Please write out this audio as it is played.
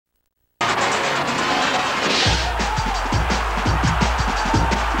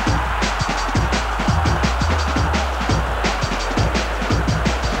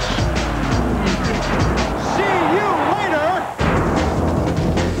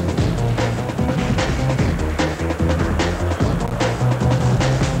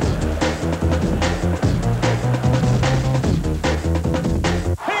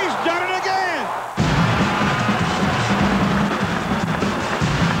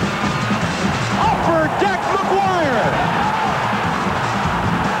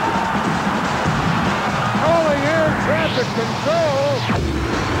control.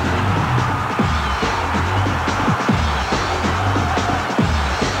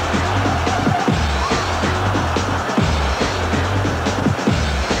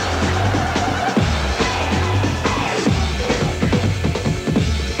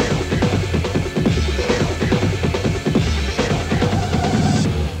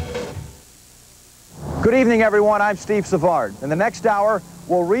 Good evening, everyone. I'm Steve Savard. In the next hour,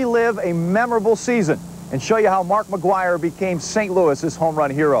 we'll relive a memorable season and show you how Mark McGwire became St. Louis's home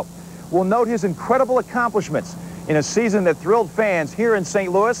run hero. We'll note his incredible accomplishments in a season that thrilled fans here in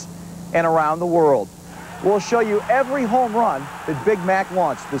St. Louis and around the world. We'll show you every home run that Big Mac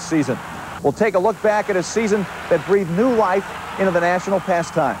launched this season. We'll take a look back at a season that breathed new life into the national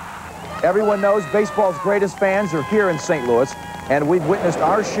pastime. Everyone knows baseball's greatest fans are here in St. Louis, and we've witnessed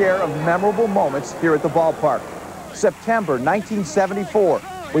our share of memorable moments here at the ballpark. September 1974,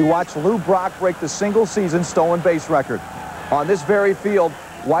 we watched Lou Brock break the single-season stolen base record. On this very field,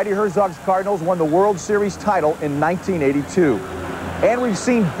 Whitey Herzog's Cardinals won the World Series title in 1982. And we've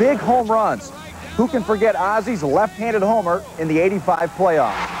seen big home runs. Who can forget Ozzy's left-handed homer in the '85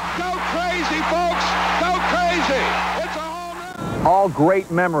 playoffs? Go crazy, folks! Go crazy! It's a home run! All great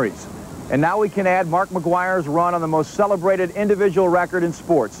memories. And now we can add Mark McGwire's run on the most celebrated individual record in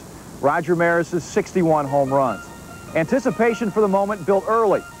sports, Roger Maris's 61 home runs. Anticipation for the moment built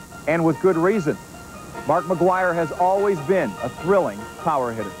early, and with good reason. Mark McGwire has always been a thrilling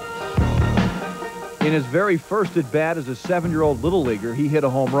power hitter. In his very first at-bat as a 7-year-old little leaguer, he hit a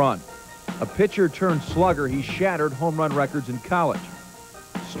home run. A pitcher turned slugger, he shattered home run records in college.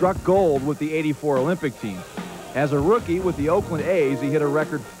 Struck gold with the '84 Olympic team. As a rookie with the Oakland A's, he hit a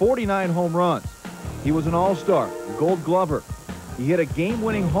record 49 home runs. He was an all-star, a Gold Glover. He hit a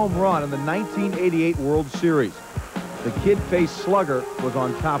game-winning home run in the 1988 World Series. The kid-faced slugger was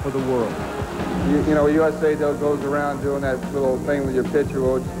on top of the world. You know, USA goes around doing that little thing with your pitcher,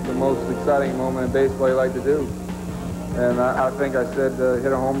 what's the most exciting moment in baseball you like to do. And I think I said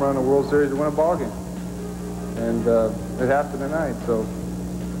hit a home run in a World Series to win a ball game. And it happened tonight, so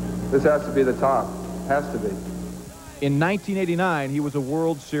this has to be the top. Has to be. In 1989, he was a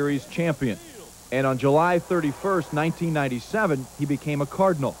World Series champion. And on July 31st, 1997, he became a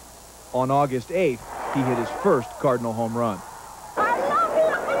Cardinal. On August 8th, he hit his first Cardinal home run. I love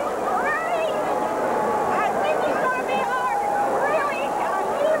him. He's great. I think he's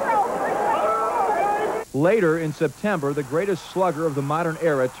going to be really a hero. Later in September, the greatest slugger of the modern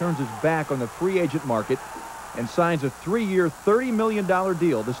era turns his back on the free agent market and signs a 3-year, $30 million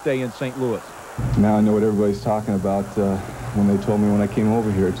deal to stay in St. Louis. Now I know what everybody's talking about when they told me when I came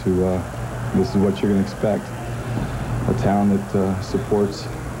over here to this is what you're going to expect. A town that supports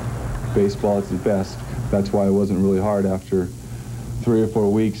baseball at its best. That's why it wasn't really hard after 3 or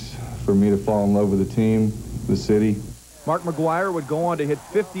 4 weeks for me to fall in love with the team, the city. Mark McGwire would go on to hit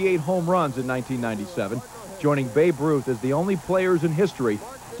 58 home runs in 1997, joining Babe Ruth as the only players in history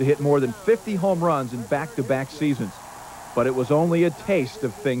to hit more than 50 home runs in back-to-back seasons. But it was only a taste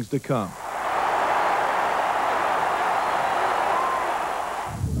of things to come.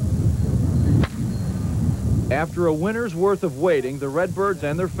 After a winter's worth of waiting, the Redbirds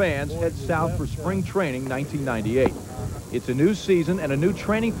and their fans head south for spring training 1998. It's a new season and a new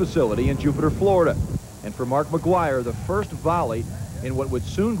training facility in Jupiter, Florida. And for Mark McGwire, the first volley in what would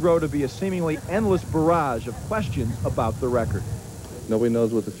soon grow to be a seemingly endless barrage of questions about the record. Nobody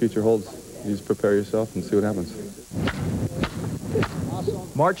knows what the future holds. You just prepare yourself and see what happens.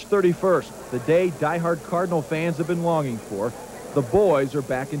 March 31st, the day diehard Cardinal fans have been longing for. The boys are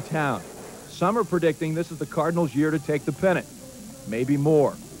back in town. Some are predicting this is the Cardinals' year to take the pennant. Maybe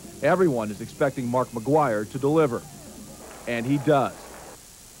more. Everyone is expecting Mark McGwire to deliver. And he does.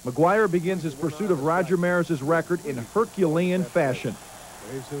 McGwire begins his pursuit of Roger Maris's record in Herculean fashion.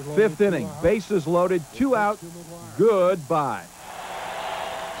 5th inning, bases loaded, 2 out, goodbye.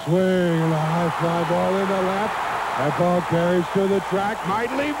 Swing and a high fly ball in the left. That ball carries to the track,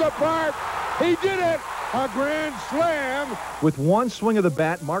 might leave the park. He did it! A grand slam! With one swing of the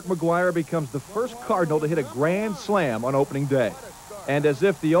bat, Mark McGwire becomes the first Cardinal to hit a grand slam on opening day. And as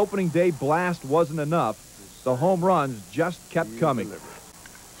if the opening day blast wasn't enough, the home runs just kept coming.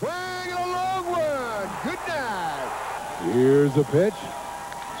 Swing and a long one. Good night. Here's the pitch.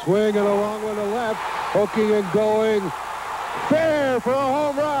 Swing and a long one to left. Hooking and going. Fair for a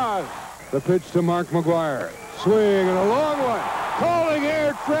home run. The pitch to Mark McGwire. Swing and a long one. Calling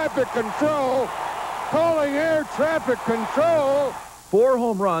air traffic control. Calling air traffic control. 4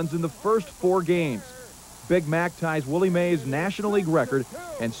 home runs in the first 4 games. Big Mac ties Willie Mays' National League record,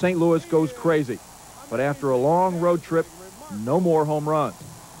 and St. Louis goes crazy. But after a long road trip, no more home runs.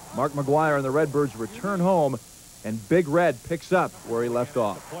 Mark McGwire and the Redbirds return home And Big Red picks up where he left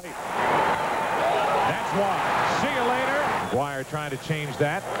off. That's why. See you later. McGwire trying to change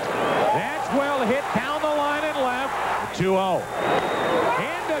that. That's well hit down the line and left. 2-0.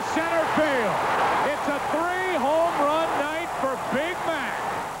 Into center field. It's a 3-home run night for Big Mac.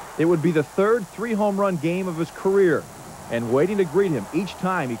 It would be the third 3-home run game of his career. And waiting to greet him each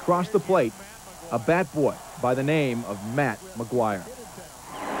time he crossed the plate, a bat boy by the name of Matt McGwire.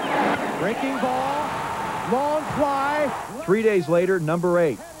 Breaking ball. Long fly. 3 days later, number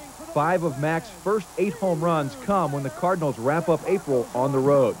 8. 5 of Mac's first 8 home runs come when the Cardinals wrap up April on the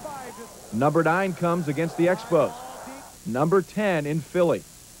road. Number 9 comes against the Expos. Number 10 in Philly.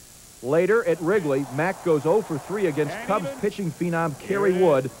 Later at Wrigley, Mac goes 0 for 3 against Cubs pitching phenom Kerry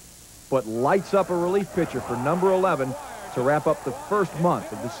Wood, but lights up a relief pitcher for number 11 to wrap up the first month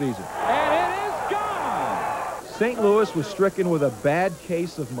of the season. And it is gone. St. Louis was stricken with a bad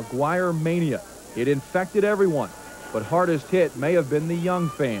case of McGwire mania. It infected everyone, but hardest hit may have been the young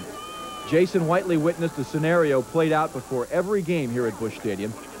fans. Jason Whiteley witnessed a scenario played out before every game here at Busch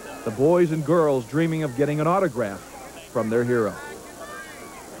Stadium. The boys and girls dreaming of getting an autograph from their hero.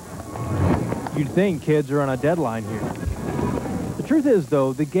 You'd think kids are on a deadline here. The truth is,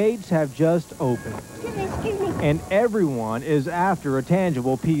 though, the gates have just opened. Excuse me. And everyone is after a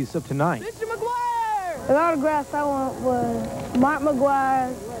tangible piece of tonight. Mr. McGwire! The autographs I want was Mark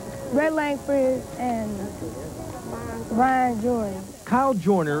McGwire, Red Langford, and Ryan Jordan. Kyle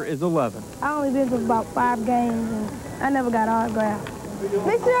Joyner is 11. I only been to about 5 games, and I never got autographed.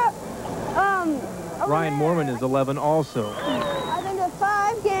 Mr. Ryan Mormon is 11 also. I've been to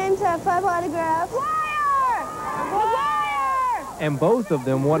 5 games, have 5 autographs. McGwire! McGwire! And both of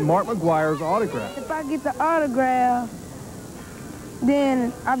them want Mark McGwire's autograph. If I get the autograph,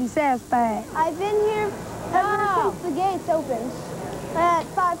 then I'll be satisfied. I've been here ever since the gates opened at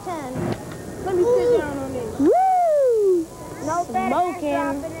 5:10. Let me sit down on this. Woo! No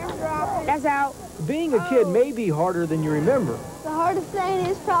smoking. That's out. Being a kid may be harder than you remember. The hardest thing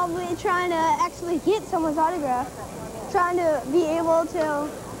is probably trying to actually get someone's autograph. Trying to be able to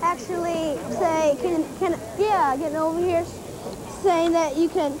actually say, getting over here, saying that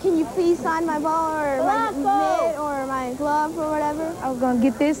can you please sign my ball or my mitt or my glove or whatever. I was going to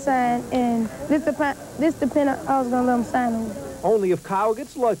get this signed, and this depend I was going to let him sign it. Only if Kyle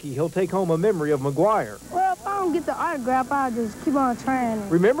gets lucky, he'll take home a memory of McGwire. Well, if I don't get the autograph, I'll just keep on trying.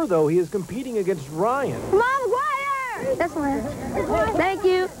 Remember, though, he is competing against Ryan. Come on, McGwire! That's fine. Thank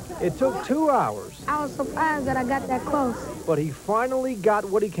you. It took 2 hours, I was surprised that I got that close. but he finally got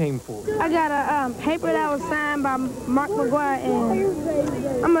what he came for. I got a paper that was signed by Mark McGwire,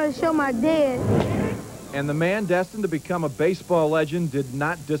 and I'm going to show my dad. And the man destined to become a baseball legend did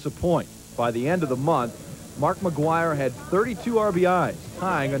not disappoint. By the end of the month, Mark McGwire had 32 RBIs,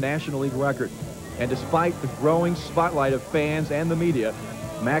 tying a National League record. And despite the growing spotlight of fans and the media,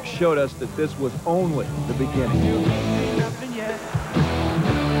 Max showed us that this was only the beginning.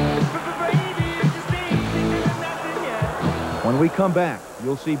 When we come back,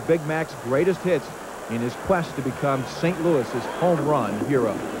 you'll see Big Mac's greatest hits in his quest to become St. Louis's home run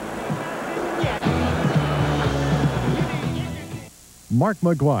hero. Mark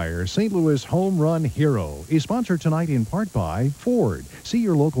McGwire, St. Louis home run hero, is sponsored tonight in part by Ford. See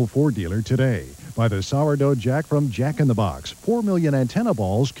your local Ford dealer today. By the sourdough Jack from Jack in the Box. 4 million antenna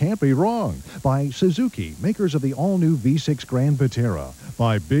balls can't be wrong. By Suzuki, makers of the all-new V6 Grand Vitara.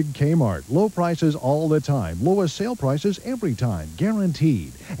 By Big Kmart, low prices all the time. Lowest sale prices every time,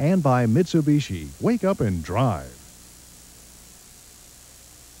 guaranteed. And by Mitsubishi, wake up and drive.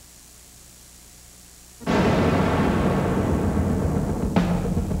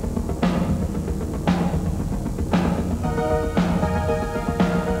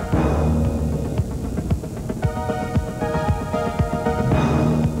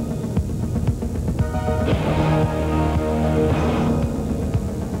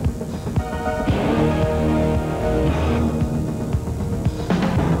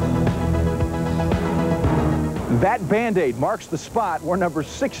 That Band-Aid marks the spot where number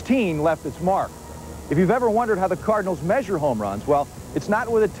 16 left its mark. If you've ever wondered how the Cardinals measure home runs, well, it's not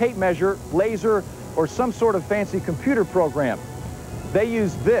with a tape measure, laser, or some sort of fancy computer program. They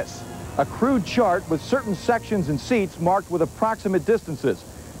use this, a crude chart with certain sections and seats marked with approximate distances.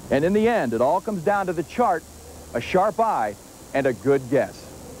 And in the end, it all comes down to the chart, a sharp eye, and a good guess.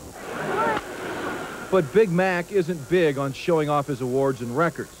 But Big Mac isn't big on showing off his awards and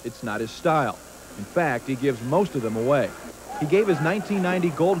records. It's not his style. In fact, he gives most of them away. He gave his 1990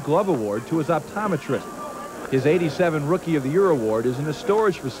 Gold Glove Award to his optometrist. His 87 Rookie of the Year Award is in a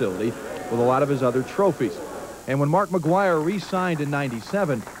storage facility with a lot of his other trophies. And when Mark McGwire re-signed in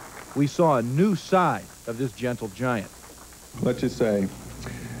 '97, we saw a new side of this gentle giant. Let's just say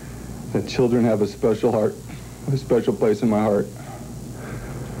that children have a special heart, a special place in my heart.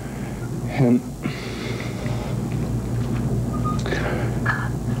 And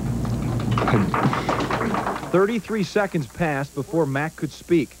 33 seconds passed before Mac could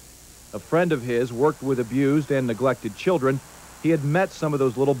speak. A friend of his worked with abused and neglected children. He had met some of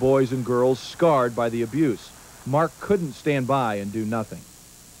those little boys and girls scarred by the abuse. Mark couldn't stand by and do nothing.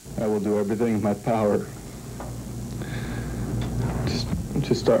 I will do everything in my power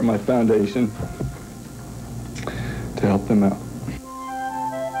to start my foundation to help them out.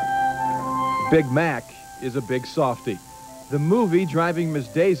 Big Mac is a big softy. The movie Driving Miss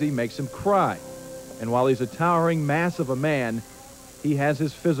Daisy makes him cry. And while he's a towering mass of a man, he has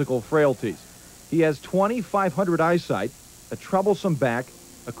his physical frailties. He has 2,500 eyesight, a troublesome back,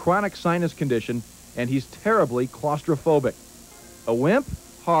 a chronic sinus condition, and he's terribly claustrophobic. A wimp?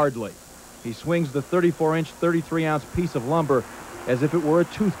 Hardly. He swings the 34-inch, 33-ounce piece of lumber as if it were a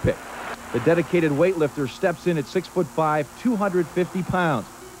toothpick. The dedicated weightlifter steps in at 6'5", 250 pounds.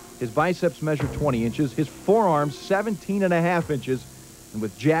 His biceps measure 20 inches, his forearms 17.5 inches, and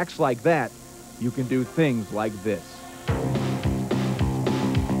with jacks like that, you can do things like this.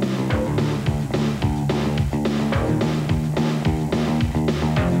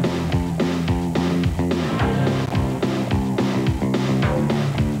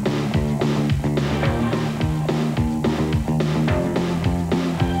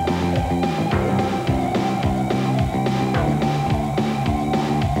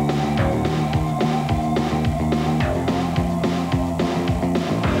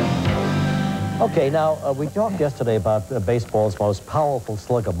 Okay, now, we talked yesterday about baseball's most powerful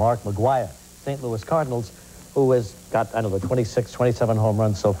slugger, Mark McGwire, St. Louis Cardinals, who has got, I don't know, 26, 27 home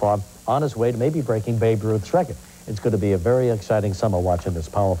runs so far, on his way to maybe breaking Babe Ruth's record. It's going to be a very exciting summer watching this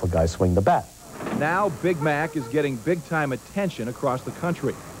powerful guy swing the bat. Now Big Mac is getting big-time attention across the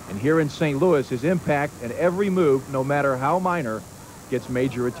country. And here in St. Louis, his impact and every move, no matter how minor, gets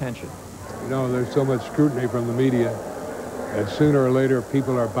major attention. You know, there's so much scrutiny from the media that sooner or later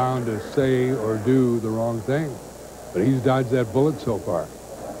people are bound to say or do the wrong thing. But he's dodged that bullet so far.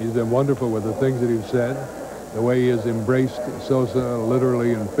 He's been wonderful with the things that he's said, the way he has embraced Sosa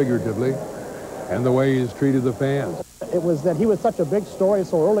literally and figuratively, and the way he's treated the fans. It was that he was such a big story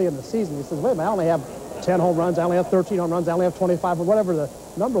so early in the season. He says, wait a minute, I only have 10 home runs, I only have 13 home runs, I only have 25, or whatever the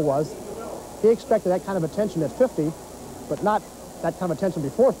number was. He expected that kind of attention at 50, but not that kind of attention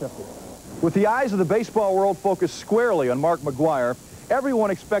before 50. With the eyes of the baseball world focused squarely on Mark McGwire,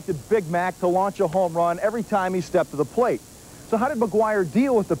 everyone expected Big Mac to launch a home run every time he stepped to the plate. So how did McGwire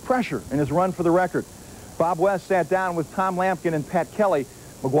deal with the pressure in his run for the record? Bob West sat down with Tom Lampkin and Pat Kelly,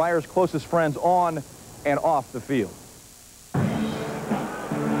 McGwire's closest friends on and off the field.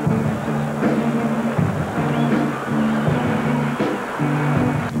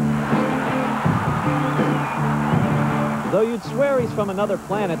 Though you'd swear he's from another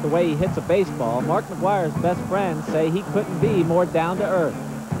planet the way he hits a baseball, Mark McGwire's best friends say he couldn't be more down to earth.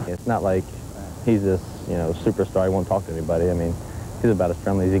 It's not like he's this, you know, superstar. He won't talk to anybody. I mean, he's about as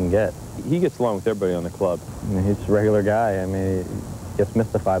friendly as he can get. He gets along with everybody on the club. I mean, he's a regular guy. I mean, he gets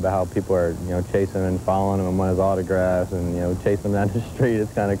mystified by how people are, you know, chasing him and following him and want his autographs and, you know, chasing him down the street.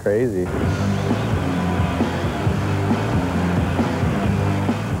 It's kind of crazy.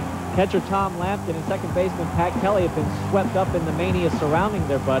 Catcher Tom Lampkin and second baseman Pat Kelly have been swept up in the mania surrounding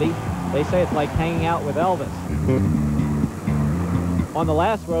their buddy. They say it's like hanging out with Elvis. On the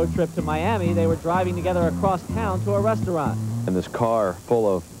last road trip to Miami, they were driving together across town to a restaurant. And this car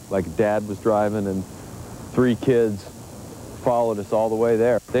full of, like, Dad was driving and 3 kids followed us all the way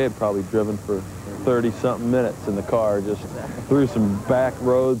there. They had probably driven for 30-something minutes in the car, just through some back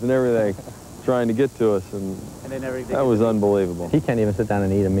roads and everything, trying to get to us. And that was unbelievable. He can't even sit down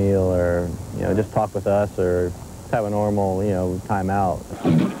and eat a meal or, you know, just talk with us or have a normal, you know, time out.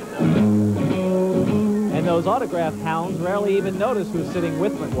 And those autograph hounds rarely even notice who's sitting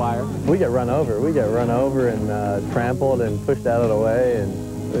with McGwire. We get run over. We get run over and trampled and pushed out of the way.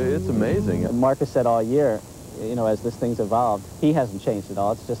 And it's amazing. Mark has said all year, you know, as this thing's evolved, he hasn't changed at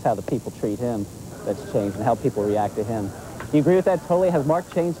all. It's just how the people treat him that's changed and how people react to him. Do you agree with that totally? Has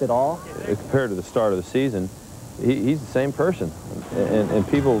Mark changed at all? Compared to the start of the season, he's the same person. And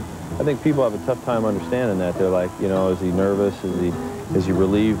people, I think people have a tough time understanding that. They're like, you know, is he nervous? Is he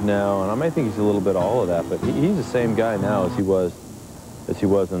relieved now? And I might think he's a little bit of all of that, but he's the same guy now as he was in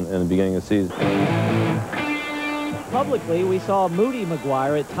the beginning of the season. Publicly, we saw moody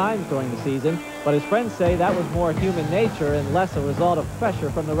McGwire at times during the season, but his friends say that was more human nature and less a result of pressure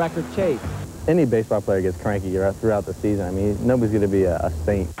from the record chase. any baseball player gets cranky throughout the season. I mean, nobody's going to be a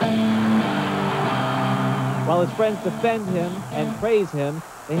saint. While his friends defend him and praise him,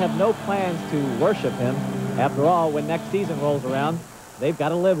 they have no plans to worship him. After all, when next season rolls around, they've got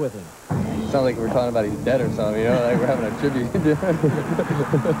to live with him. It sounds like we're talking about he's dead or something, you know, like we're having a tribute.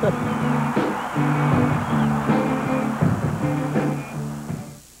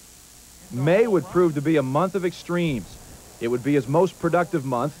 May would prove to be a month of extremes. It would be his most productive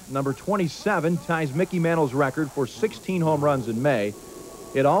month. Number 27 ties Mickey Mantle's record for 16 home runs in May.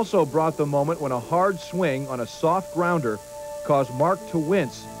 It also brought the moment when a hard swing on a soft grounder caused Mark to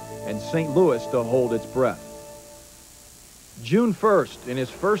wince and St. Louis to hold its breath. June 1st, in his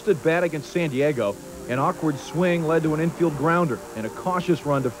first at-bat against San Diego, an awkward swing led to an infield grounder and a cautious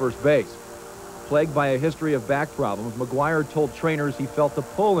run to first base. Plagued by a history of back problems, McGwire told trainers he felt a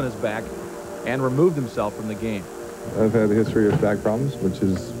pull in his back and removed himself from the game. I've had a history of back problems, which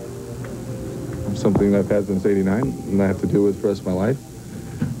is something I've had since '89, and I have to deal with for the rest of my life.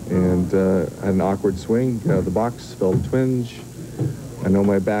 And I had an awkward swing, got out of the box, felt a twinge. I know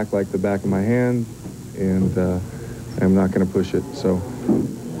my back like the back of my hand, and I'm not going to push it. So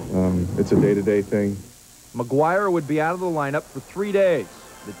it's a day-to-day thing. McGwire would be out of the lineup for 3 days.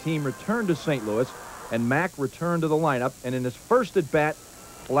 The team returned to St. Louis, and Mac returned to the lineup, and in his first at-bat,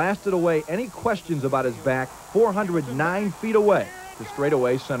 blasted away any questions about his back 409 feet away to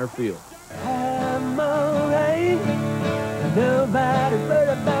straightaway center field. I'm alright, nobody worried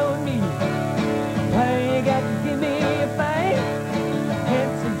about me. Why you got to give me a fight?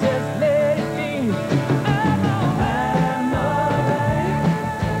 Can't you just let it be? I'm alright,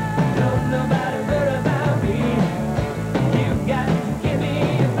 don't nobody worry about me. You got to give me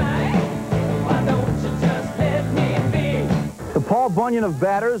a fight. Why don't you just let me be? The Paul Bunyan of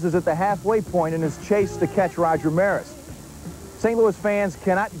batters is at the halfway point in his chase to catch Roger Maris. St. Louis fans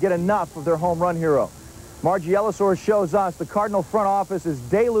cannot get enough of their home run hero. Margie Ellisor shows us the Cardinal front office is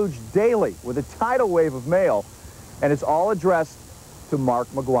deluged daily with a tidal wave of mail, and it's all addressed to Mark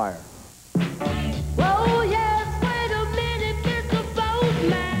McGwire. Oh, yes, wait a minute, Mr.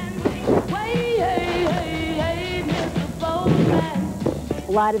 Postman. Wait, hey, Mr. Postman.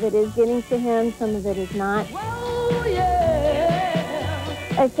 A lot of it is getting to him, some of it is not. Oh, yeah.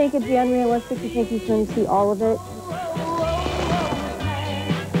 I think it'd be unrealistic to think he's going to see all of it.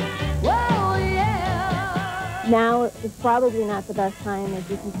 Now is probably not the best time, as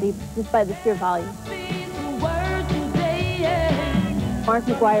you can see, just by the sheer volume. Mark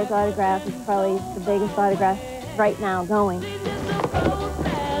McGwire's autograph is probably the biggest autograph right now going.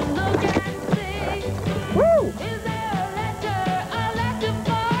 Woo!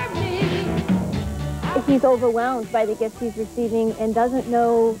 He's overwhelmed by the gifts he's receiving and doesn't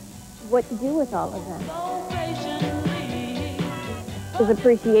know what to do with all of them. His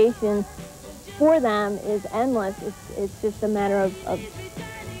appreciation for them is endless. It's just a matter of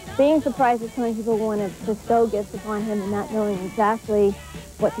being surprised that so many people want to bestow gifts upon him and not knowing exactly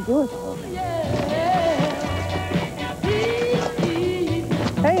what to do with all of them.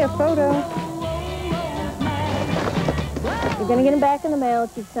 Hey, a photo. You're going to get them back in the mail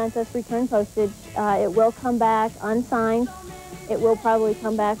if you've sent us return postage. It will come back unsigned. It will probably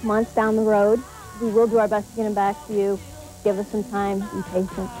come back months down the road. We will do our best to get them back to you. Give us some time. Be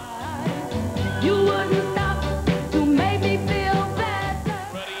patient. You wouldn't stop to make me feel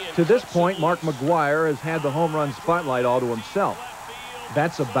better. To this point, Mark McGwire has had the home run spotlight all to himself.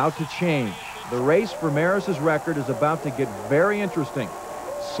 That's about to change. The race for Maris's record is about to get very interesting.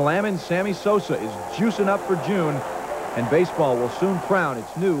 Slammin' Sammy Sosa is juicing up for June, and baseball will soon crown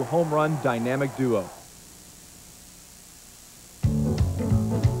its new home run dynamic duo.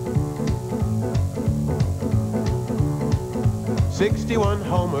 "61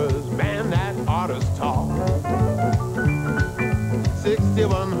 homers, man, that oughta's tall.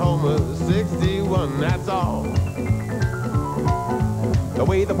 61 homers, 61, that's all. The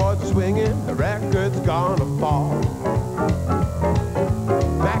way the boys are swinging, the record's gonna fall.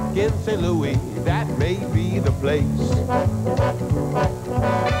 Back in St. Louis, that may be the place.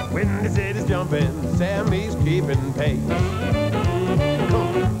 When the city's jumping, Sammy's keeping pace.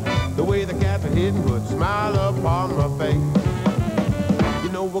 The way the cats are hitting puts a smile upon my face. You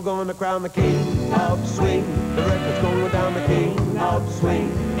know we're gonna crown the king of swing. The record's going down the king of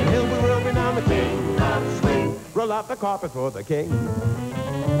swing. And he'll be rolling down the king of swing. Roll out the carpet for the king.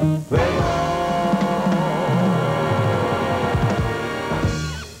 Play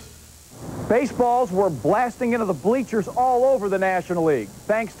Baseballs were blasting into the bleachers all over the National League,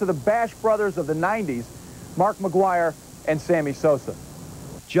 thanks to the Bash brothers of the 90s, Mark McGwire and Sammy Sosa.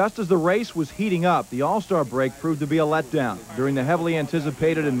 Just as the race was heating up, the All-Star break proved to be a letdown. During the heavily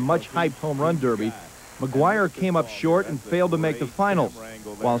anticipated and much hyped home run derby, McGwire came up short and failed to make the finals,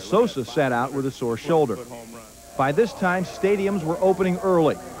 while Sosa sat out with a sore shoulder. By this time, stadiums were opening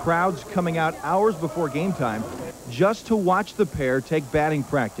early, crowds coming out hours before game time just to watch the pair take batting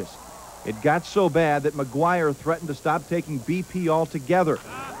practice. It got so bad that McGwire threatened to stop taking BP altogether.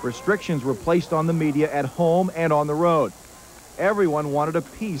 Restrictions were placed on the media at home and on the road. Everyone wanted a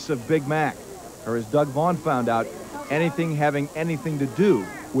piece of Big Mac, or as Doug Vaughn found out, anything having anything to do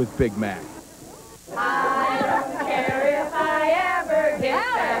with Big Mac. I don't care if I ever get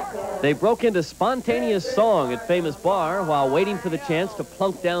back. They broke into spontaneous song at Famous Bar while waiting for the chance to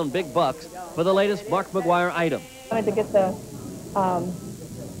plunk down big bucks for the latest Mark McGwire item. I wanted to get the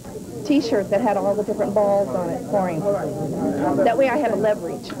T-shirt that had all the different balls on it for him. That way I had a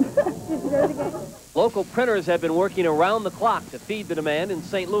leverage. Local printers have been working around the clock to feed the demand in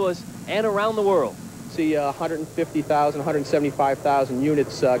St. Louis and around the world. See 150,000, 175,000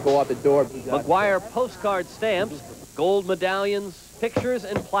 units go out the door. McGwire postcard stamps, gold medallions, pictures,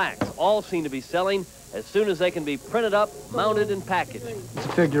 and plaques all seem to be selling as soon as they can be printed up, mounted, and packaged. It's a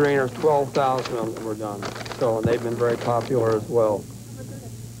figurine of 12,000 of them were done. So, and they've been very popular as well.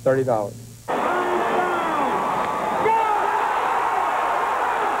 $30.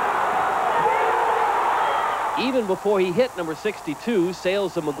 Even before he hit number 62,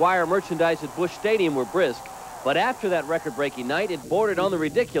 sales of McGwire merchandise at Busch Stadium were brisk. But after that record-breaking night, it bordered on the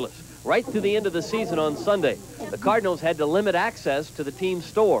ridiculous. Right through the end of the season on Sunday, the Cardinals had to limit access to the team's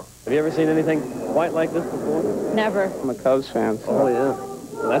store. Have you ever seen anything quite like this before? Never. I'm a Cubs fan. So. Oh, yeah.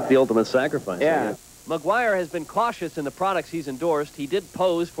 Well, that's the ultimate sacrifice. Yeah. McGwire has been cautious in the products he's endorsed. He did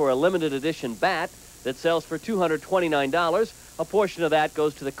pose for a limited edition bat that sells for $229. A portion of that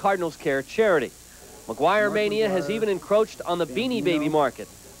goes to the Cardinals Care charity. McGwire Mania has even encroached on the Beanie Baby market.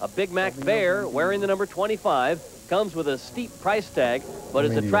 A Big Mac bear wearing the number 25 comes with a steep price tag, but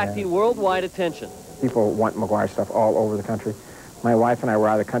is attracting worldwide attention. People want McGwire stuff all over the country. My wife and I were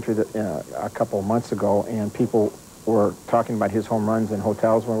out of the country a couple of months ago, and people were talking about his home runs in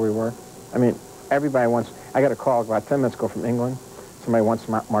hotels where we were. I mean, everybody wants. I got a call about 10 minutes ago from England. Somebody wants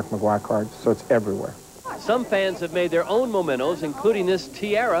Mark McGwire cards, so it's everywhere. Some fans have made their own mementos, including this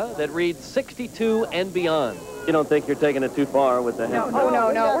tiara that reads 62 and beyond. You don't think you're taking it too far with the hat?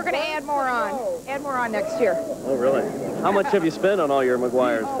 No. We're going to add more on. Add more on next year. Oh, really? How much have you spent on all your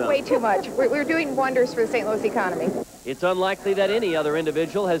McGwire stuff? Way too much. We're doing wonders for the St. Louis economy. It's unlikely that any other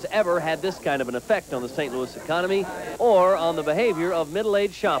individual has ever had this kind of an effect on the St. Louis economy or on the behavior of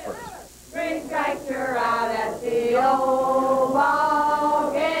middle-aged shoppers. Three strikes, you're out at the old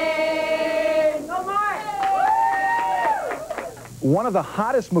ball game. Go Mark! One of the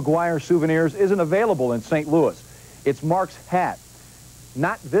hottest McGwire souvenirs isn't available in St. Louis. It's Mark's hat.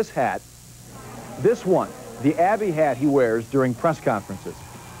 Not this hat. This one, the Abbey hat he wears during press conferences.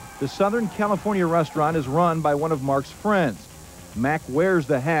 The Southern California restaurant is run by one of Mark's friends. Mac wears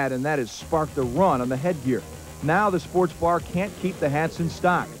the hat, and that has sparked a run on the headgear. Now the sports bar can't keep the hats in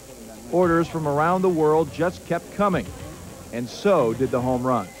stock. Orders from around the world just kept coming, and so did the home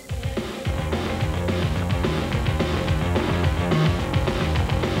runs.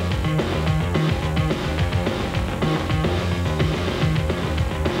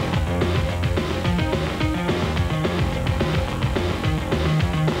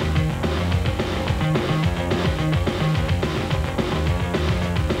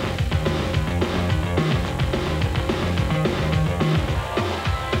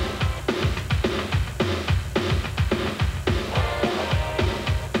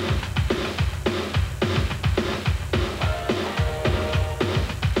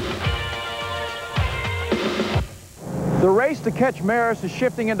 The race to catch Maris is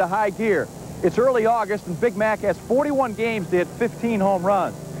shifting into high gear. It's early August, and Big Mac has 41 games to hit 15 home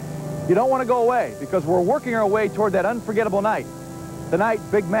runs. You don't want to go away, because we're working our way toward that unforgettable night. The night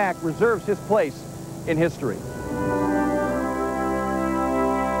Big Mac reserves his place in history.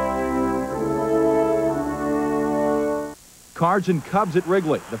 Cards and Cubs at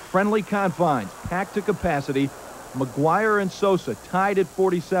Wrigley, the friendly confines, packed to capacity. McGwire and Sosa tied at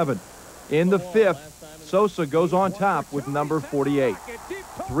 47. In the fifth, Sosa goes on top with number 48.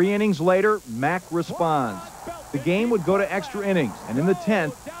 3 innings later, Mac responds. The game would go to extra innings, and in the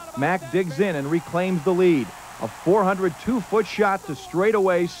 10th, Mac digs in and reclaims the lead. A 402-foot shot to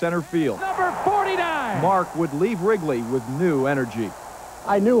straightaway center field. Number 49! Mark would leave Wrigley with new energy.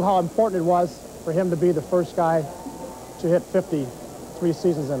 I knew how important it was for him to be the first guy to hit 50 3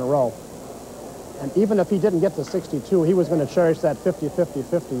 seasons in a row. And even if he didn't get to 62, he was going to cherish that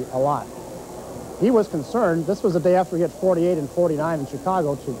 50-50-50 a lot. he was concerned. This was the day after he hit 48 and 49 in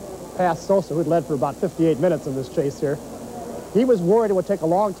Chicago to pass Sosa, who'd led for about 58 minutes in this chase here. He was worried it would take a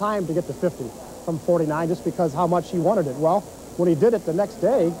long time to get to 50 from 49 just because how much he wanted it. Well, when he did it the next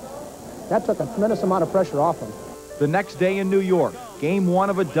day, that took a tremendous amount of pressure off him. The next day in New York, game 1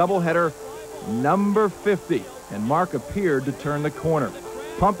 of a doubleheader, number 50, and Mark appeared to turn the corner.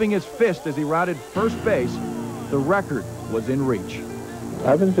 Pumping his fist as he rounded first base, the record was in reach.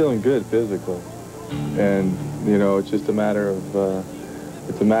 I've been feeling good physically, and you know, it's just a matter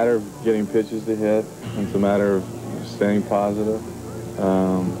of getting pitches to hit. It's a matter of staying positive.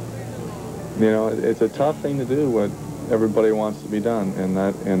 You know, it's a tough thing to do what everybody wants to be done,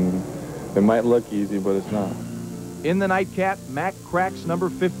 and it might look easy, but it's not. In the nightcap, Mac cracks number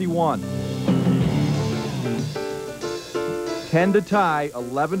 51. 10 to tie,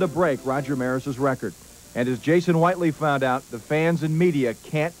 11 to break Roger Maris's record. And as Jason Whiteley found out, the fans and media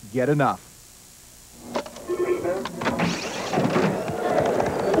can't get enough.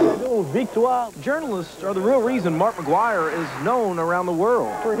 Journalists are the real reason Mark McGwire is known around the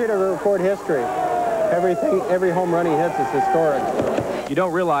world. We're here to record history. Every home run he hits is historic. You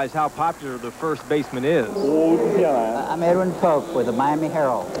don't realize how popular the first baseman is. I'm Edwin Polk with the Miami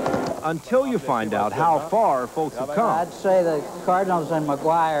Herald. Until you find out how far folks have come. I'd say the Cardinals and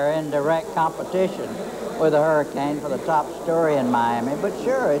McGwire are in direct competition with the Hurricane for the top story in Miami. But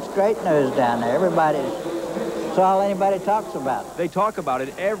sure, it's great news down there. It's all anybody talks about. They talk about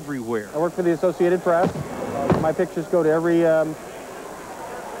it everywhere. I work for the Associated Press. My pictures go to every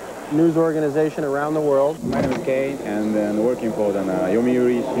news organization around the world. My name is Kei, and I'm working for the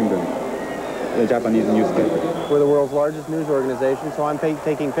Yomiuri Shimbun, the Japanese newspaper. We're the world's largest news organization, so I'm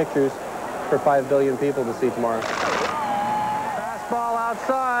taking pictures for 5 billion people to see tomorrow. Fastball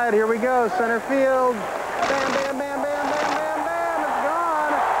outside. Here we go. Center field. Bam, bam, bam, bam, bam, bam, bam. It's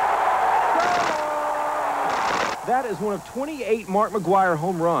gone. That is one of 28 Mark McGwire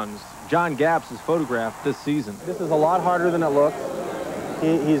home runs John Gapps has photographed this season. This is a lot harder than it looks.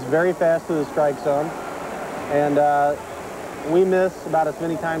 He's very fast to the strike zone, and we miss about as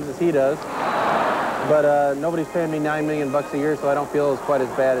many times as he does. But nobody's paying me $9 million a year, so I don't feel quite as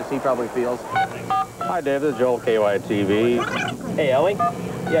bad as he probably feels. Hi, Dave. This is Joel, KYTV. Hey, Ellie.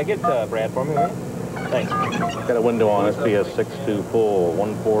 Yeah, get Brad for me, will you? Thanks. Got a window on SPS 6-2 full,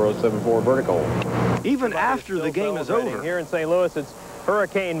 14074 vertical. Even after the game is over. Here in St. Louis, it's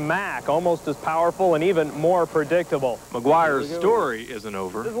Hurricane Mac, almost as powerful and even more predictable. McGwire's story isn't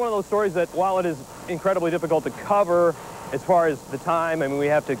over. This is one of those stories that, while it is incredibly difficult to cover as far as the time, I mean, we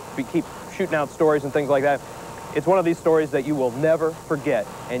have to keep shooting out stories and things like that, it's one of these stories that you will never forget,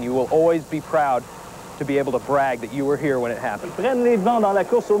 and you will always be proud to be able to brag that you were here when it happened.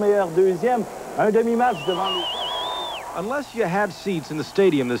 Unless you had seats in the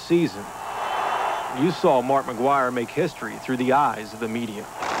stadium this season, you saw Mark McGwire make history through the eyes of the media.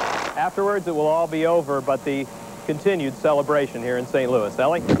 Afterwards, it will all be over, but the continued celebration here in St. Louis.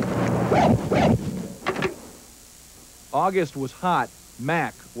 Ellie? August was hot.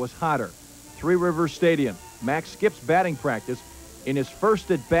 Mac was hotter. Three Rivers Stadium. Mac skips batting practice. In his first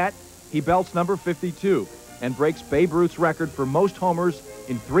at bat, he belts number 52 and breaks Babe Ruth's record for most homers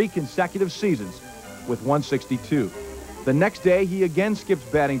in 3 consecutive seasons with 162. The next day, he again skips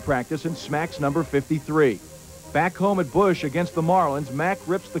batting practice and smacks number 53. Back home at Busch against the Marlins, Mac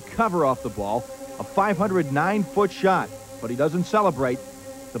rips the cover off the ball, a 509-foot shot, but he doesn't celebrate.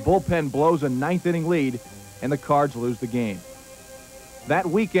 The bullpen blows a 9th-inning lead, and the Cards lose the game. That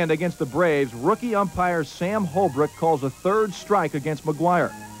weekend against the Braves, rookie umpire Sam Holbrook calls a 3rd strike against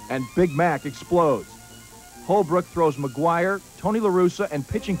McGwire, and Big Mac explodes. Holbrook throws McGwire, Tony La Russa, and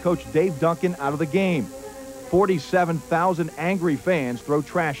pitching coach Dave Duncan out of the game. 47,000 angry fans throw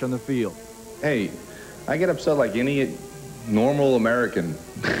trash on the field. Hey, I get upset like any normal American,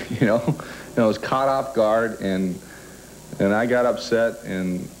 you know. I was caught off guard, and I got upset,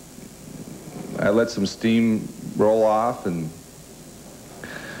 and I let some steam roll off, and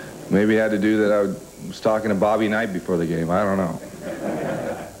maybe it had to do that I was talking to Bobby Knight before the game. I don't know.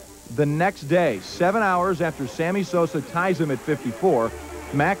 The next day, 7 hours after Sammy Sosa ties him at 54,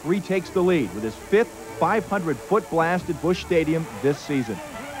 Mac retakes the lead with his 5th 500-foot blast at Busch Stadium this season.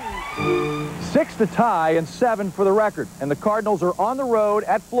 6 to tie and 7 for the record, and the Cardinals are on the road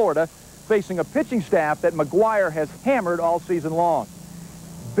at Florida facing a pitching staff that McGwire has hammered all season long.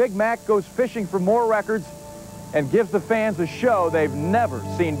 Big Mac goes fishing for more records and gives the fans a show they've never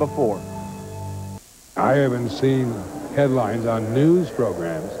seen before. I haven't seen headlines on news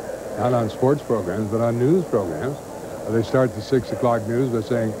programs, not on sports programs, but on news programs. They start the 6 o'clock news by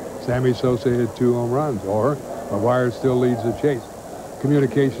saying Sammy Sosa hit 2 home runs, or McGwire still leads the chase.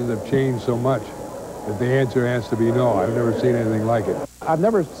 Communications have changed so much that the answer has to be no. I've never seen anything like it. I've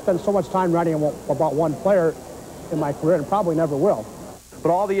never spent so much time writing about one player in my career, and probably never will.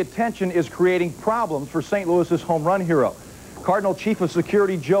 But all the attention is creating problems for St. Louis's home run hero. Cardinal Chief of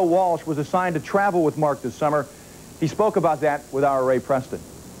Security Joe Walsh was assigned to travel with Mark this summer. He spoke about that with our Ray Preston.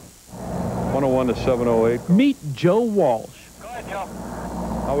 101 to 708. Meet Joe Walsh. Go ahead, Joe.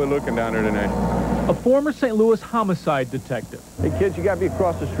 How we looking down there tonight? A former St. Louis homicide detective. Hey, kids, you got to be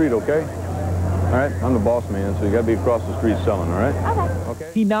across the street, okay? All right, I'm the boss man, so you got to be across the street selling, all right?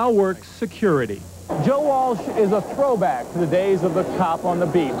 Okay. He now works security. Joe Walsh is a throwback to the days of the cop on the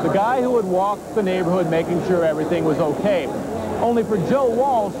beat, the guy who would walk the neighborhood making sure everything was okay. Only for Joe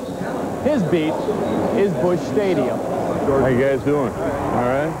Walsh, his beat is Busch Stadium. How you guys doing? All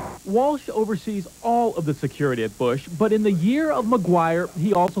right? Walsh oversees all of the security at Busch, but in the year of McGwire,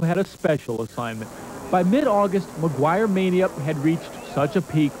 he also had a special assignment. By mid-August, McGwire mania had reached such a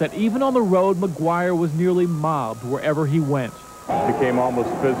peak that even on the road, McGwire was nearly mobbed wherever he went. It became almost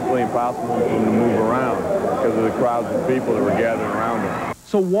physically impossible for him to move around because of the crowds of people that were gathering around him.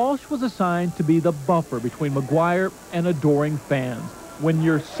 So Walsh was assigned to be the buffer between McGwire and adoring fans. When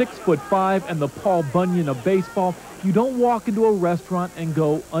you're 6'5" and the Paul Bunyan of baseball, you don't walk into a restaurant and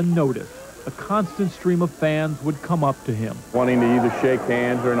go unnoticed. A constant stream of fans would come up to him, wanting to either shake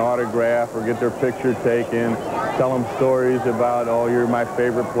hands or an autograph or get their picture taken, tell them stories about, oh, you're my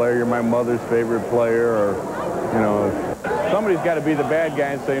favorite player, you're my mother's favorite player, or, you know, somebody's got to be the bad guy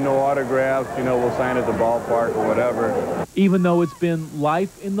and say no autographs, you know, we'll sign at the ballpark or whatever. Even though it's been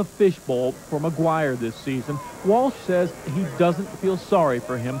life in the fishbowl for McGwire this season, Walsh says he doesn't feel sorry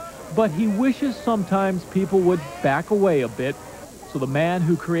for him, but he wishes sometimes people would back away a bit so the man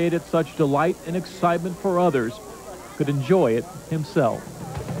who created such delight and excitement for others could enjoy it himself.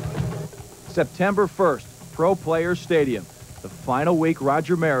 September 1st, Pro Players Stadium. The final week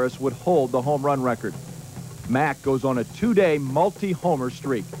Roger Maris would hold the home run record. Mac goes on a 2-day multi-homer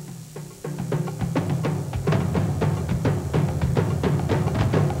streak.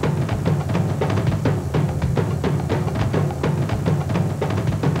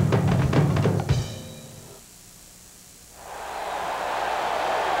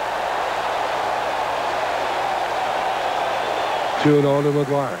 Two on to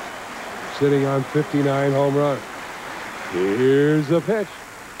McGwire, sitting on 59 home runs. Here's the pitch.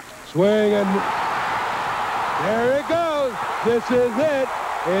 Swing, and there it goes. This is it.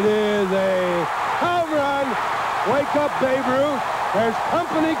 It is a home run. Wake up, Babe Ruth. There's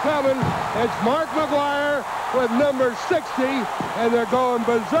company coming. It's Mark McGwire with number 60, and they're going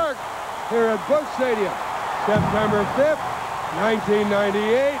berserk here at Busch Stadium. September 5th,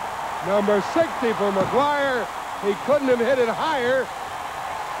 1998. Number 60 for McGwire. He couldn't have hit it higher.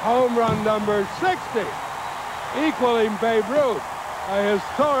 Home run number 60, equaling Babe Ruth. A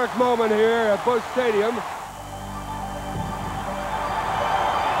historic moment here at Busch Stadium.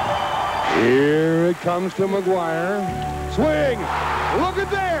 Here it comes to McGwire. Swing. Look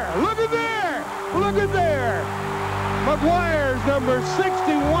at there. Look at there. Look at there. McGwire's number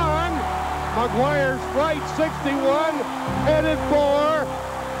 61. McGwire's flight 61. Headed for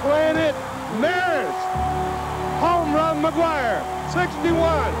Planet Maris. Home run McGwire, 61.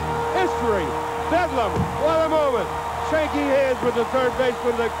 History. Bedlam. What a moment. Shaking hands with the third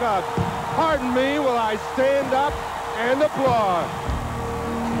baseman of the Cubs. Pardon me while I stand up and applaud.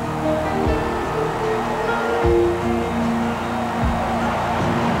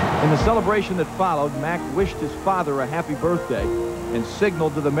 In the celebration that followed, Mac wished his father a happy birthday and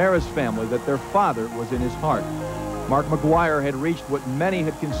signaled to the Maris family that their father was in his heart. Mark McGwire had reached what many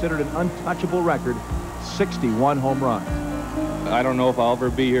had considered an untouchable record, 61 home runs. I don't know if I'll ever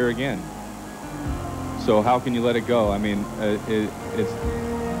be here again. So how can you let it go? I mean, it's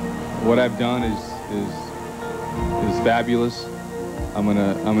what I've done is fabulous. I'm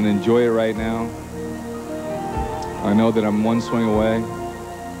gonna enjoy it right now. I know that I'm one swing away.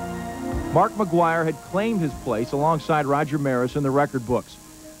 Mark McGwire had claimed his place alongside Roger Maris in the record books,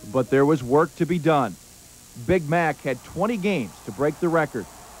 but there was work to be done. Big Mac had 20 games to break the record.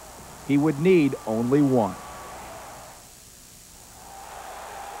 He would need only one.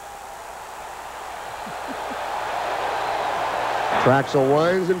 Traxel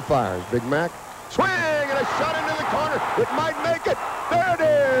winds and fires. Big Mac. Swing and a shot into the corner. It might make it. There it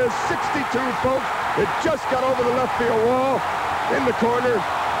is. 62, folks. It just got over the left field wall in the corner.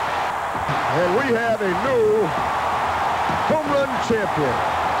 And we have a new home run champion.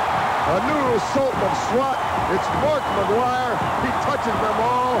 A new Sultan of SWAT. It's Mark McGwire. He touches them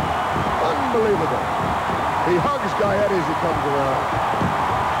all. Unbelievable. He hugs Gaetti as he comes around.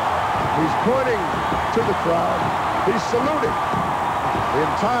 He's pointing to the crowd. He's saluting. The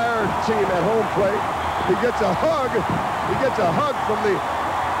entire team at home plate. He gets a hug. He gets a hug from the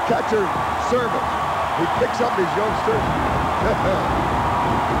catcher servant. He picks up his youngster.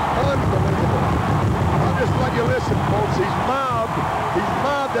 Unbelievable. I'll just let you listen, folks. He's mobbed. He's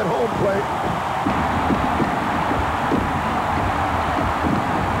mobbed at home plate.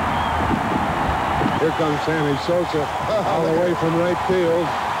 Here comes Sammy Sosa all the way from right field.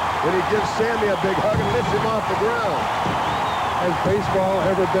 And he gives Sammy a big hug and lifts him off the ground. Has baseball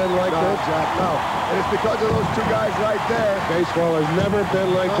ever been like this? Jack, no. And it's because of those two guys right there. Baseball has never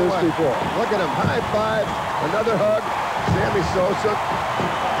been like this before. Look at him. High five. Another hug. Sammy Sosa.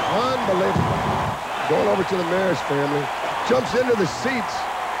 Unbelievable. Going over to the Maris family. Jumps into the seats.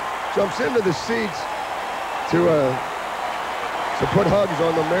 Jumps into the seats to put hugs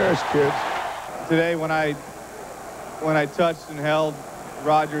on the Maris kids. Today, when I touched and held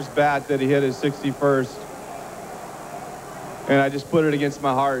Roger's bat that he hit his 61st, and I just put it against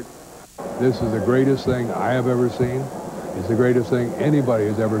my heart. This is the greatest thing I have ever seen. It's the greatest thing anybody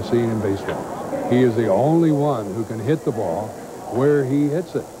has ever seen in baseball. He is the only one who can hit the ball where he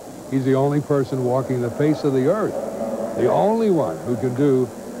hits it. He's the only person walking the face of the earth. The only one who can do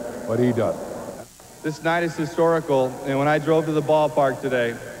what he does. This night is historical, and when I drove to the ballpark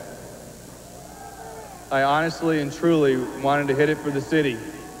today, I honestly and truly wanted to hit it for the city.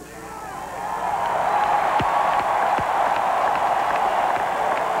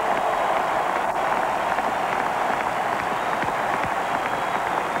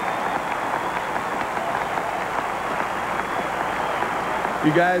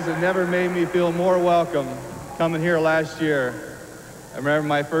 You guys have never made me feel more welcome coming here last year. I remember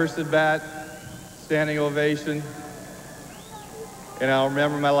my first at-bat, standing ovation, and I'll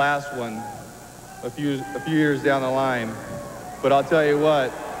remember my last one a few years down the line. But I'll tell you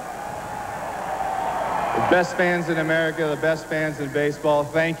what, the best fans in America, the best fans in baseball,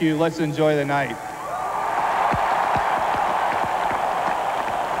 thank you. Let's enjoy the night.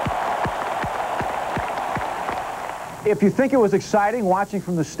 If you think it was exciting watching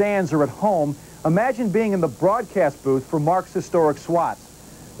from the stands or at home, imagine being in the broadcast booth for Mark's historic swats.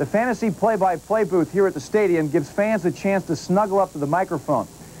 The fantasy play-by-play booth here at the stadium gives fans a chance to snuggle up to the microphone.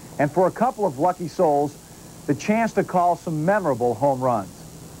 And for a couple of lucky souls, the chance to call some memorable home runs.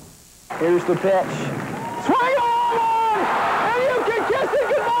 Here's the pitch. Swing on! And you can kiss it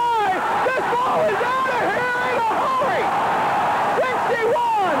goodbye! This ball is out of here in a hurry!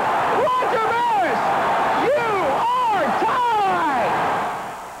 61! Roger Maris! You are tied!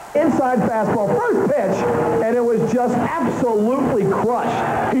 Inside fastball, first pitch, and it was just absolutely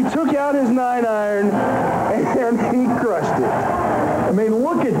crushed. He took out his 9-iron, and he crushed it. I mean,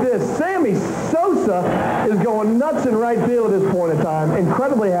 look at this. Sammy Sosa is going nuts in right field at this point in time.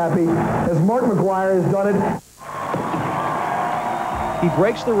 Incredibly happy as Mark McGwire has done it. He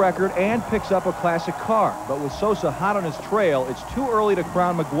breaks the record and picks up a classic car. But with Sosa hot on his trail, it's too early to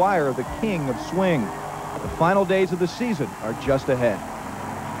crown McGwire the king of swing. The final days of the season are just ahead.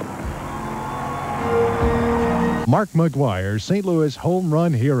 Mark McGwire, St. Louis Home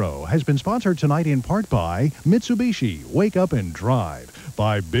Run Hero, has been sponsored tonight in part by Mitsubishi, Wake Up and Drive,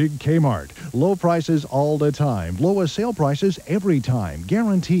 by Big Kmart, low prices all the time, lowest sale prices every time,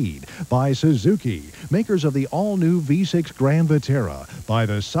 guaranteed, by Suzuki, makers of the all-new V6 Grand Vitara, by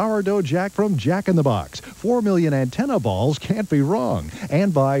the Sourdough Jack from Jack in the Box, 4 million antenna balls can't be wrong,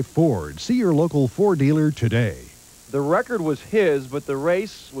 and by Ford. See your local Ford dealer today. The record was his, but the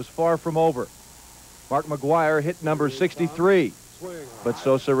race was far from over. Mark McGwire hit number 63, but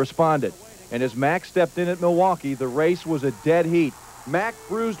Sosa responded. And as Mac stepped in at Milwaukee, the race was a dead heat. Mac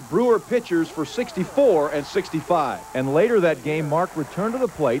bruised Brewer pitchers for 64 and 65. And later that game, Mark returned to the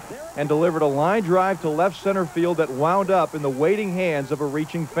plate and delivered a line drive to left center field that wound up in the waiting hands of a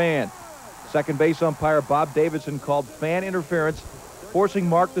reaching fan. Second base umpire Bob Davidson called fan interference, forcing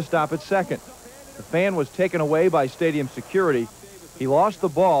Mark to stop at second. The fan was taken away by stadium security. He lost the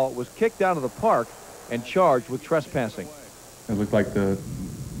ball, was kicked out of the park, and charged with trespassing. It looked like the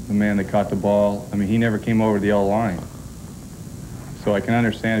man that caught the ball, I mean, he never came over the yellow line. So I can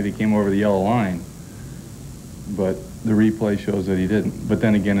understand if he came over the yellow line, but the replay shows that he didn't. But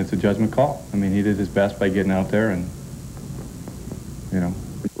then again, it's a judgment call. I mean, he did his best by getting out there and, you know.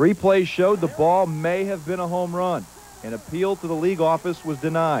 Replays showed the ball may have been a home run. An appeal to the league office was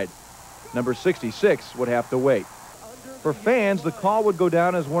denied. Number 66 would have to wait. For fans, the call would go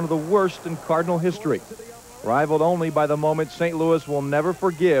down as one of the worst in Cardinal history, rivaled only by the moment St. Louis will never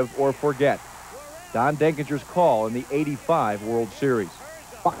forgive or forget. Don Denkinger's call in the '85 World Series.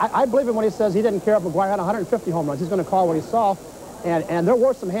 I believe him when he says he didn't care if McGwire had 150 home runs. He's going to call what he saw. And there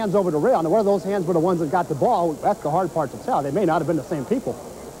were some hands over the rail. And whether those hands were the ones that got the ball, that's the hard part to tell. They may not have been the same people.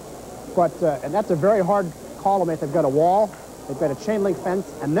 But, and that's a very hard call to make. They've got a wall, they've got a chain link fence,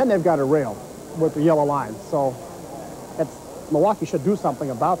 and then they've got a rail with the yellow line. So Milwaukee should do something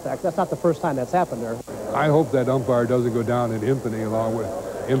about that. That's not the first time that's happened there. I hope that umpire doesn't go down in infamy along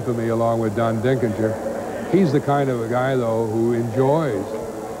with Don Dinkinger. He's the kind of a guy, though, who enjoys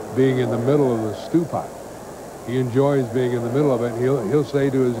being in the middle of the stew pot. He enjoys being in the middle of it. He'll say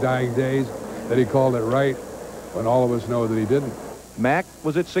to his dying days that he called it right when all of us know that he didn't. Mack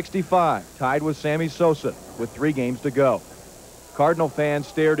was at 65, tied with Sammy Sosa with 3 games to go. Cardinal fans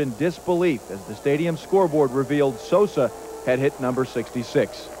stared in disbelief as the stadium scoreboard revealed Sosa had hit number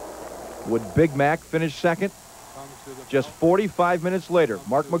 66. Would Big Mac finish second? Just 45 minutes later,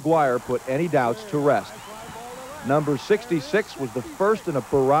 Mark McGwire put any doubts to rest. Number 66 was the first in a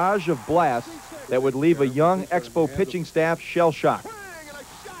barrage of blasts that would leave a young Expo pitching staff shell-shocked.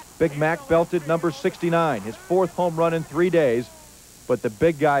 Big Mac belted number 69, his 4th home run in 3 days, but the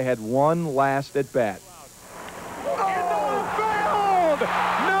big guy had one last at bat.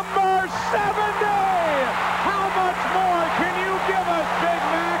 Number 70! How much more can you give us, Big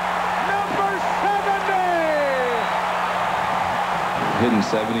Mac? Number 70! Hitting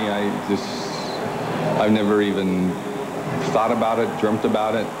 70, I've never even thought about it, dreamt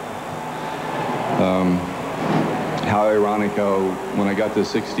about it. How ironic when I got to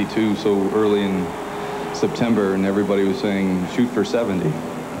 62 so early in September and everybody was saying shoot for 70.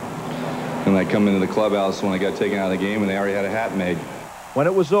 And I come into the clubhouse when I got taken out of the game and they already had a hat made. When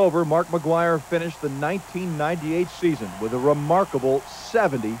it was over, Mark McGwire finished the 1998 season with a remarkable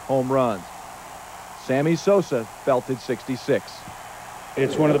 70 home runs. Sammy Sosa belted 66.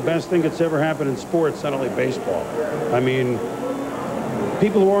 It's one of the best things that's ever happened in sports, not only baseball. I mean,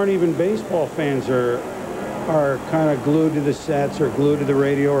 people who aren't even baseball fans are kind of glued to the sets or glued to the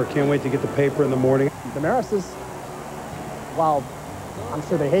radio or can't wait to get the paper in the morning. The Maris's, while I'm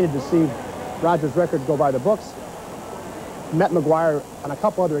sure they hated to see Rogers' record go by the books, met McGwire on a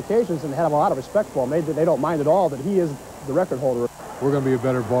couple other occasions and had a lot of respect for him. They don't mind at all that he is the record holder. We're going to be a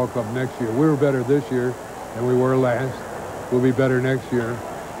better ball club next year. We were better this year than we were last. We'll be better next year.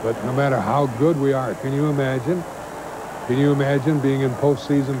 But no matter how good we are, can you imagine? Can you imagine being in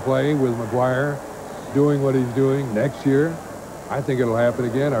postseason play with McGwire, doing what he's doing next year? I think it'll happen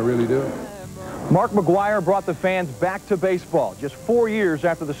again. I really do. Mark McGwire brought the fans back to baseball just 4 years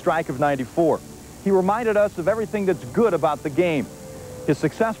after the strike of '94. He reminded us of everything that's good about the game. His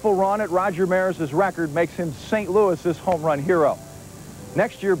successful run at Roger Maris's record makes him St. Louis's home run hero.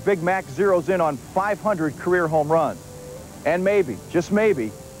 Next year, Big Mac zeroes in on 500 career home runs. And maybe, just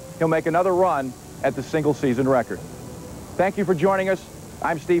maybe, he'll make another run at the single-season record. Thank you for joining us.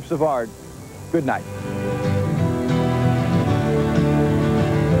 I'm Steve Savard. Good night.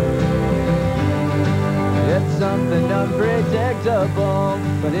 It's something unpredictable,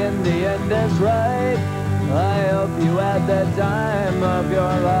 but in the end it's right. I hope you had the time of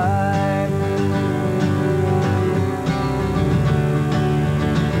your life.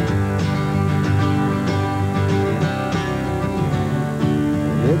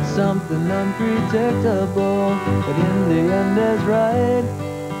 It's something unpredictable, but in the end it's right.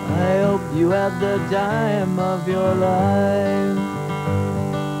 I hope you had the time of your life.